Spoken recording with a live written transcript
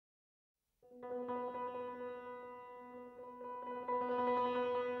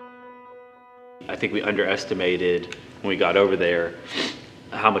I think we underestimated when we got over there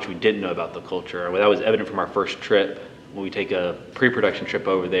how much we didn't know about the culture. That was evident from our first trip when we take a pre-production trip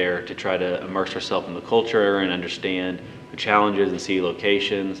over there to try to immerse ourselves in the culture and understand the challenges and see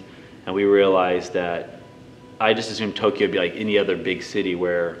locations. And we realized that I just assumed Tokyo would be like any other big city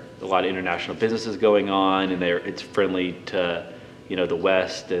where a lot of international business is going on and it's friendly to the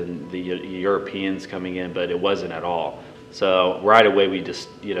West and the Europeans coming in, but it wasn't at all. So right away we just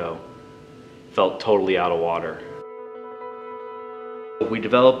felt totally out of water. We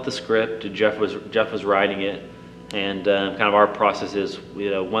developed the script. Jeff was writing it, and kind of our process is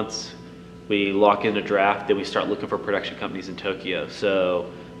once we lock in a draft, then we start looking for production companies in Tokyo.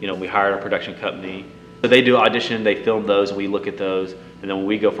 So we hired a production company. So they do audition, they film those, and we look at those, and then when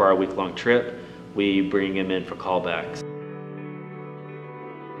we go for our week-long trip, we bring them in for callbacks.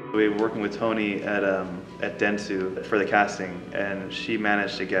 We were working with Tony at Dentsu for the casting, and she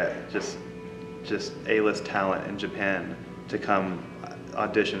managed to get just A-list talent in Japan to come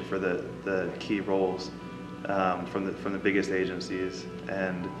audition for the key roles from the biggest agencies,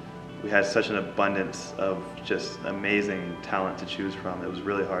 and we had such an abundance of just amazing talent to choose from. It was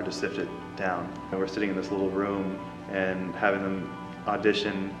really hard to sift it down. And we're sitting in this little room and having them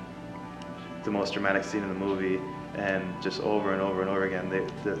audition the most dramatic scene in the movie, and just over and over and over again,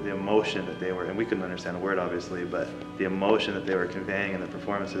 the emotion that they were, and we couldn't understand a word obviously, but the emotion that they were conveying in the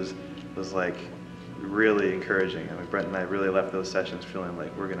performances was like really encouraging. I mean, Brent and I really left those sessions feeling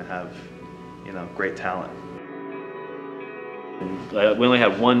like we're going to have, great talent. We only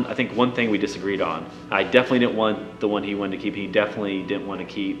had one thing we disagreed on. I definitely didn't want the one he wanted to keep. He definitely didn't want to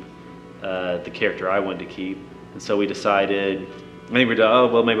keep the character I wanted to keep. And so we decided, I think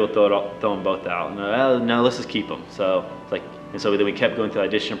well, maybe we'll throw them both out. And no, let's just keep them. So then we kept going through the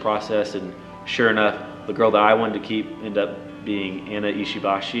audition process, and sure enough, the girl that I wanted to keep ended up being Anna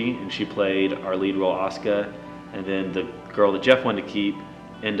Ishibashi, and she played our lead role, Asuka. And then the girl that Jeff wanted to keep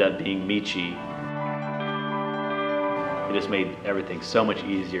ended up being Michi. It just made everything so much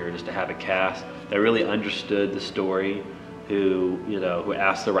easier just to have a cast that really understood the story, who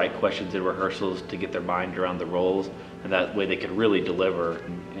asked the right questions in rehearsals to get their mind around the roles, and that way they could really deliver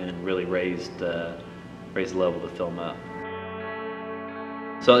and really raise the level of the film up.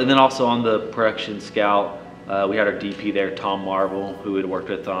 So, and then also on the production scout, we had our DP there, Tom Marvel, who had worked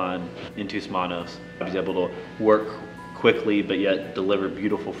with on Intus Manos. He was able to work quickly but yet deliver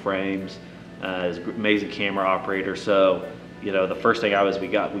beautiful frames. He's an amazing camera operator. So, the first thing we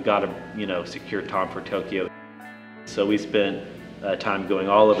got to secure Tom for Tokyo. So we spent time going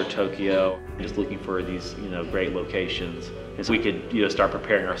all over Tokyo, just looking for these great locations, and so we could start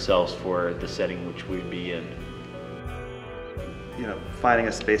preparing ourselves for the setting which we'd be in. Finding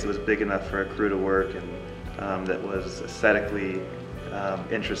a space that was big enough for a crew to work and that was aesthetically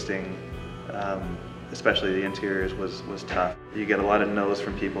interesting, especially the interiors, was tough. You get a lot of no's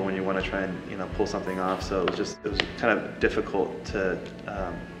from people when you want to try and pull something off. So it was kind of difficult to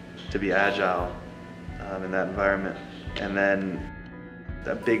be agile in that environment. And then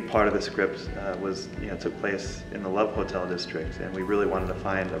a big part of the script took place in the Love Hotel district, and we really wanted to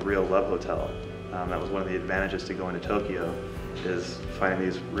find a real love hotel. That was one of the advantages to going to Tokyo, is finding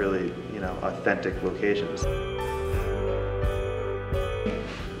these really authentic locations.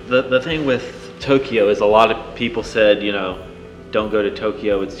 The thing with Tokyo is a lot of people said, don't go to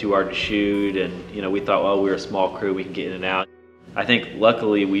Tokyo, it's too hard to shoot, and we thought, well, we're a small crew, we can get in and out. I think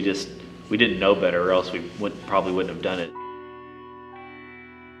luckily we didn't know better, or else we probably wouldn't have done it.